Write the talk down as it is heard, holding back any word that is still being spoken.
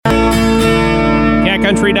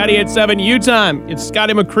Country 98.7 U-Time. It's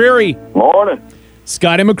Scotty McCreery. Morning.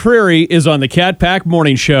 Scotty McCreery is on the Cat Pak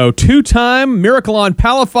Morning Show. Two-time Miracle on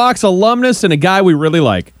Palafox alumnus and a guy we really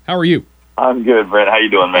like. How are you? I'm good, Brent. How you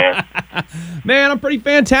doing, man? Man, I'm pretty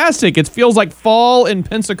fantastic. It feels like fall in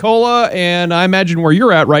Pensacola, and I imagine where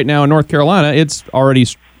you're at right now in North Carolina, it's already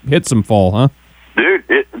hit some fall, huh? Dude,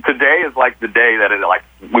 today is like the day that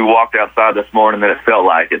we walked outside this morning and it felt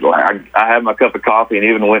like it. Like I had my cup of coffee and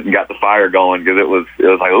even went and got the fire going because it was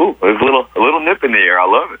like, ooh, it was a little nip in the air. I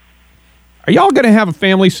love it. Are y'all going to have a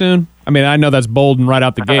family soon? I mean, I know that's bold and right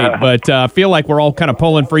out the gate, but I feel like we're all kind of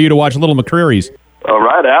pulling for you to watch Little McCreery's.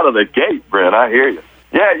 Right out of the gate, Brent. I hear you.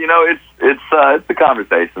 Yeah, it's the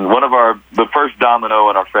conversation. The first domino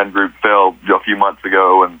in our friend group fell a few months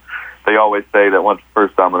ago, and they always say that once the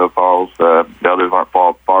first domino falls, the others aren't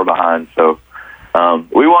far behind. So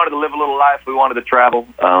we wanted to live a little life. We wanted to travel,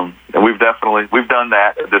 and we've done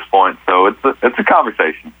that at this point. So it's a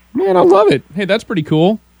conversation. Man, I love it. Hey, that's pretty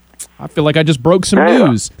cool. I feel like I just broke some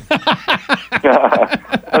news. There's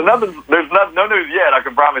no news yet, I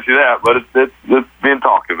can promise you that, but it's being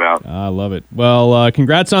talked about. I love it. Well,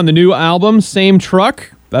 congrats on the new album, Same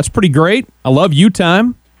Truck. That's pretty great. I love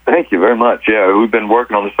U-Time. Thank you very much. Yeah, we've been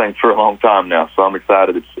working on this thing for a long time now, so I'm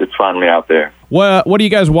excited it's finally out there. What are you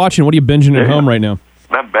guys watching? What are you binging at home right now?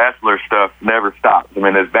 That Bachelor stuff never stops. I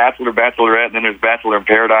mean, there's Bachelor, Bachelorette, and then there's Bachelor in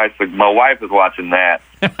Paradise. Like, my wife is watching that.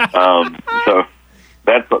 So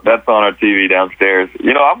that's on our TV downstairs.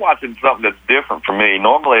 I'm watching something that's different for me.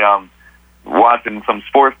 Normally I'm watching some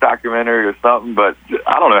sports documentary or something, but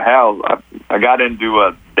I don't know how. I got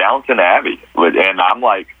into Downton Abbey, and I'm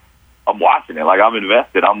watching it. Like, I'm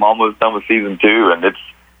invested. I'm almost done with season 2, and it's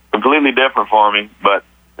completely different for me, but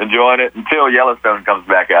enjoying it until Yellowstone comes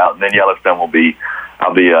back out, and then Yellowstone I'll be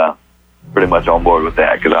pretty much on board with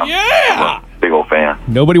that because I'm a big old fan.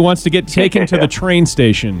 Nobody wants to get taken to the train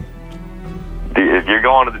station. If you're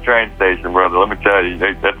going to the train station, brother, let me tell you,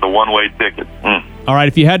 that's a one-way ticket. All right,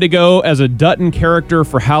 if you had to go as a Dutton character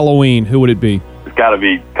for Halloween, who would it be? It's got to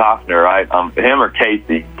be Costner, right? Him or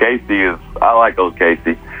Casey. I like old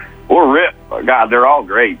Casey. Or Rip. God, they're all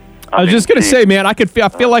great. I was just going to say, man, I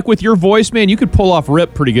feel like with your voice, man, you could pull off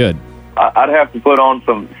Rip pretty good. I'd have to put on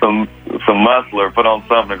some muscle or put on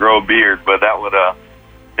something to grow a beard, but that would,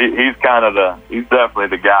 he's definitely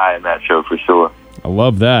the guy in that show for sure. I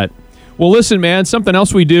love that. Well, listen, man, something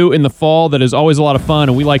else we do in the fall that is always a lot of fun,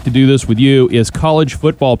 and we like to do this with you, is college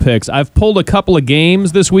football picks. I've pulled a couple of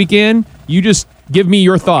games this weekend. You just give me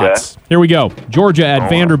your thoughts. Okay. Here we go. Georgia at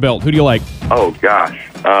Vanderbilt. Who do you like? Oh, gosh.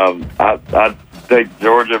 I'd take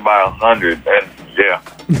Georgia by 100, and yeah.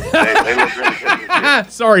 They look really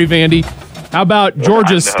good. Sorry, Vandy. How about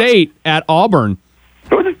Georgia State at Auburn?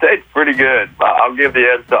 Georgia State's pretty good. I'll give the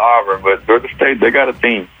edge to Auburn, but Georgia State, they got a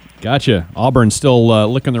team. Gotcha. Auburn's still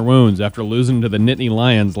licking their wounds after losing to the Nittany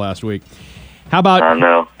Lions last week. How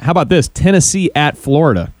about this? Tennessee at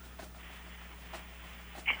Florida.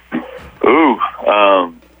 Ooh,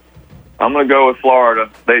 I'm going to go with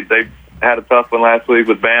Florida. They had a tough one last week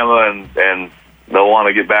with Bama, and they'll want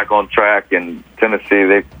to get back on track. And Tennessee,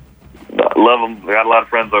 they love them. They got a lot of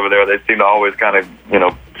friends over there. They seem to always kind of,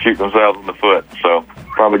 shoot themselves in the foot. So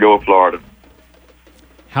probably go with Florida.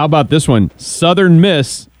 How about this one? Southern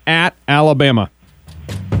Miss at Alabama.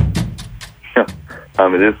 I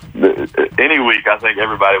mean, any week, I think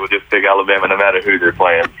everybody would just pick Alabama no matter who they're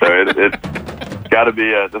playing. So it's got to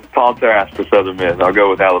be a tall task for Southern Miss. I'll go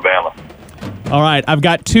with Alabama. All right, I've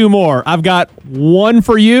got two more. I've got one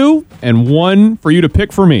for you and one for you to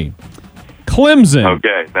pick for me. Clemson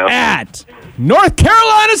at North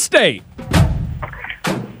Carolina State.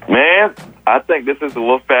 Man, I think this is the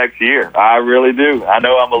Wolfpack's year. I really do. I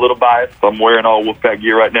know I'm a little biased. I'm wearing all Wolfpack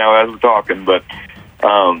gear right now as we're talking, but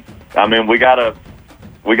I mean, we got a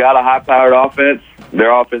high-powered offense.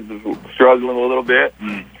 Their offense is struggling a little bit.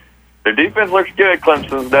 Their defense looks good,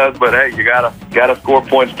 Clemson's does, but hey, you gotta score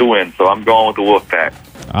points to win. So I'm going with the Wolfpack.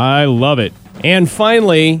 I love it. And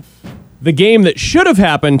finally, the game that should have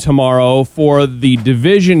happened tomorrow for the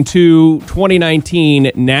Division II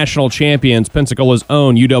 2019 national champions, Pensacola's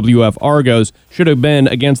own UWF Argos, should have been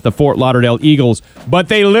against the Fort Lauderdale Eagles. But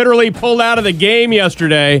they literally pulled out of the game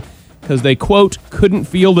yesterday because they, quote, couldn't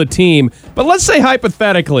field a team. But let's say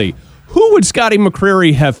hypothetically, who would Scotty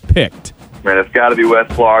McCreery have picked? Man, it's got to be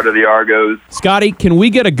West Florida, the Argos. Scotty, can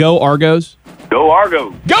we get a go Argos? Go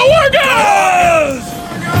Argos! Go Argos!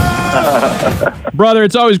 Brother,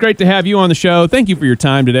 it's always great to have you on the show. Thank you for your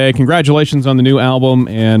time today. Congratulations on the new album,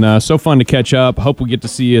 and so fun to catch up. Hope we get to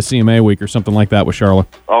see you at CMA Week or something like that with Charlotte.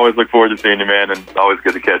 Always look forward to seeing you, man, and always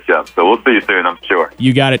good to catch up. So we'll see you soon, I'm sure.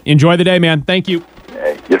 You got it. Enjoy the day, man. Thank you.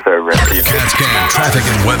 Hey, yes, sir. traffic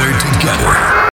and weather together.